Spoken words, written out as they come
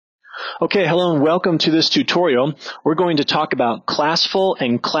Okay, hello and welcome to this tutorial. We're going to talk about Classful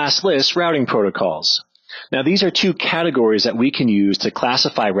and Classless routing protocols. Now, these are two categories that we can use to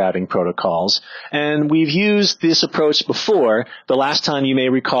classify routing protocols, and we've used this approach before. The last time you may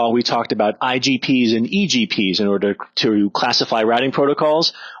recall, we talked about IGPs and EGPs in order to classify routing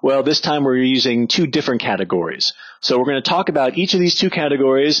protocols. Well, this time we're using two different categories. So we're going to talk about each of these two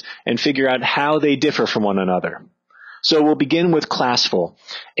categories and figure out how they differ from one another. So we'll begin with Classful.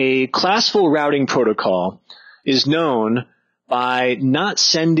 A Classful routing protocol is known by not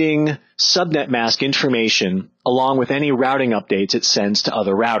sending subnet mask information along with any routing updates it sends to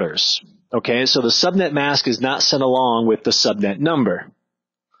other routers. Okay, so the subnet mask is not sent along with the subnet number.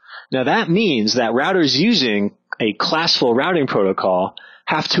 Now that means that routers using a Classful routing protocol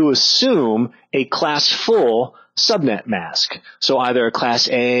have to assume a Classful subnet mask. So either a Class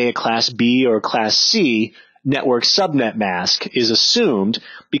A, a Class B, or a Class C network subnet mask is assumed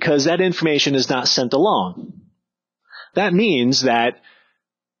because that information is not sent along. That means that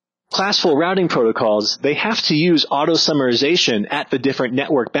Classful routing protocols, they have to use auto-summarization at the different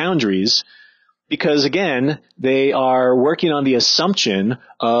network boundaries because, again, they are working on the assumption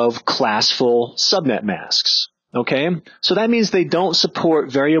of Classful subnet masks. Okay? So that means they don't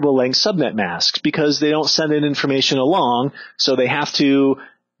support variable length subnet masks because they don't send in information along, so they have to,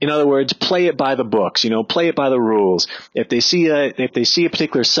 in other words, play it by the books, play it by the rules. If they see a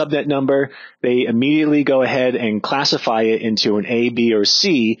particular subnet number, they immediately go ahead and classify it into an A, B, or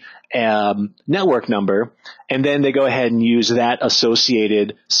C network number, and then they go ahead and use that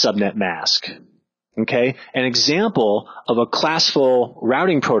associated subnet mask. Okay? An example of a Classful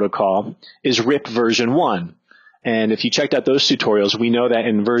routing protocol is RIP version 1. And if you checked out those tutorials, we know that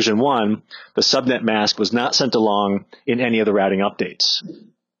in version 1, the subnet mask was not sent along in any of the routing updates.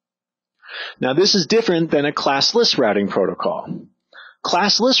 Now, this is different than a classless routing protocol.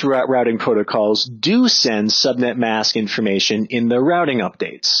 Classless routing protocols do send subnet mask information in the routing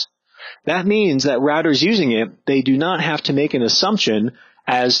updates. That means that routers using it, they do not have to make an assumption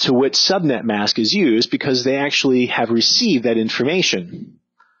as to which subnet mask is used because they actually have received that information.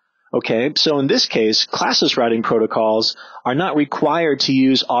 Okay, so in this case, classless routing protocols are not required to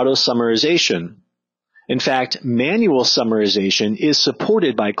use auto-summarization. In fact, manual summarization is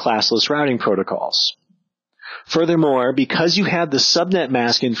supported by classless routing protocols. Furthermore, because you have the subnet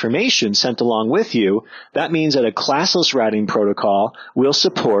mask information sent along with you, that means that a classless routing protocol will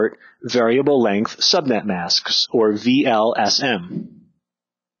support variable length subnet masks, or VLSM.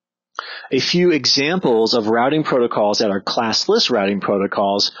 A few examples of routing protocols that are classless routing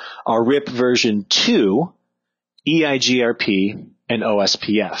protocols are RIP version 2, EIGRP, and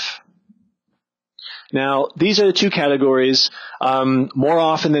OSPF. Now, these are the two categories. More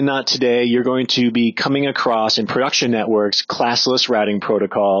often than not today, you're going to be coming across in production networks classless routing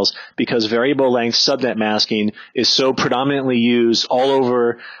protocols because variable length subnet masking is so predominantly used all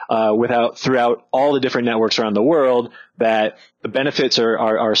over throughout all the different networks around the world that the benefits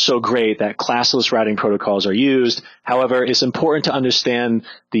are so great that classless routing protocols are used. However, it's important to understand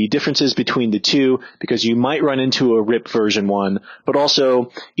the differences between the two because you might run into a RIP version 1, but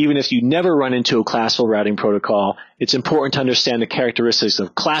also even if you never run into a classful routing protocol, it's important to understand the characteristics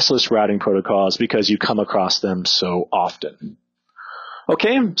of classless routing protocols because you come across them so often.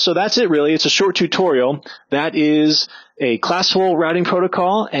 Okay, so that's it really. It's a short tutorial. That is a classful routing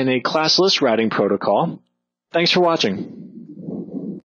protocol and a classless routing protocol. Thanks for watching.